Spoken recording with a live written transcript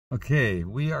Okay,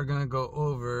 we are gonna go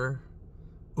over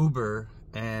Uber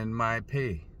and my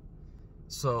pay.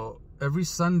 So every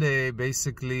Sunday,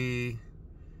 basically,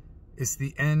 it's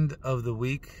the end of the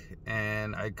week,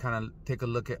 and I kind of take a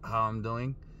look at how I'm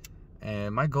doing.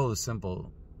 And my goal is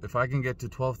simple: if I can get to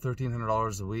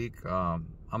 $1,200–$1,300 a week,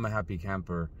 I'm a happy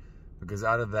camper, because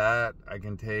out of that I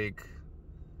can take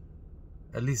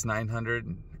at least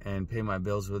 $900 and pay my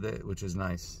bills with it, which is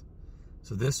nice.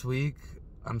 So this week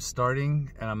I'm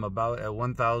starting and I'm about at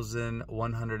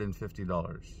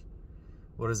 $1,150.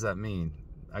 What does that mean?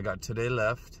 I got today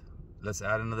left. Let's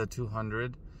add another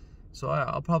 200. So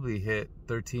I'll probably hit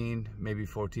 13, maybe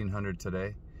 1,400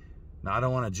 today. Now I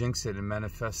don't want to jinx it and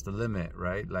manifest the limit,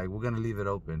 right? Like, we're gonna leave it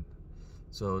open.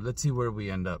 So let's see where we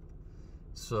end up.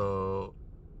 So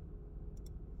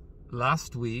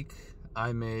last week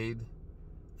I made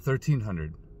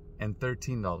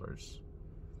 $1,313.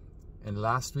 And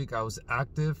last week I was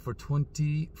active for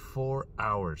 24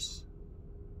 hours.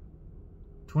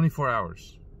 24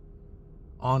 hours.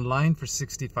 Online for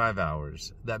 65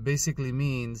 hours. That basically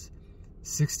means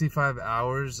 65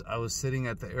 hours I was sitting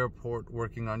at the airport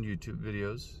working on YouTube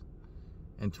videos,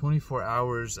 and 24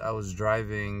 hours I was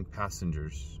driving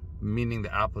passengers, meaning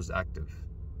the app was active.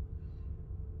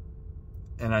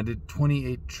 And I did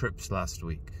 28 trips last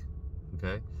week.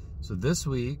 Okay, so this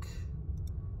week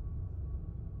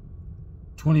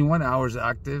 21 hours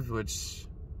active, which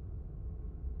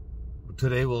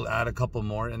today we'll add a couple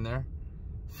more in there.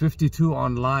 52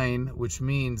 online, which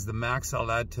means the max I'll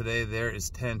add today there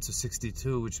is 10, so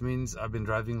 62, which means I've been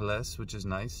driving less, which is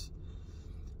nice.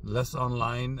 Less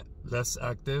online, less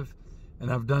active,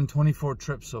 and I've done 24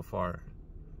 trips so far.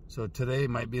 So today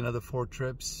might be another 4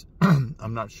 trips.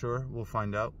 I'm not sure, we'll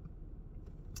find out.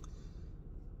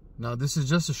 Now this is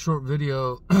just a short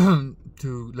video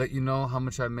to let you know how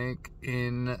much I make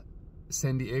in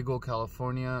San Diego,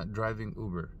 California, driving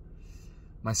Uber.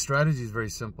 My strategy is very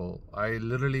simple. I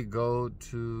literally go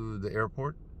to the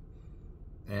airport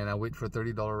and I wait for a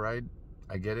 $30 ride.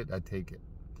 I get it, I take it.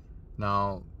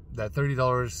 Now that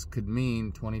 $30 could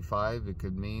mean 25, it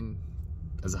could mean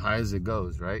as high as it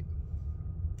goes, right?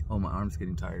 Oh, my arm's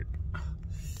getting tired.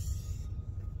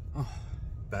 Oh,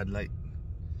 bad light.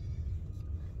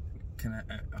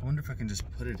 I wonder if I can just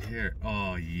put it here.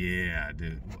 Oh yeah,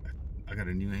 dude. I got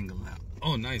a new angle now.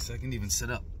 Oh nice, I can even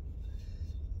sit up.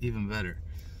 Even better.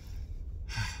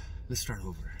 Let's start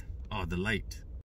over. Oh, the light.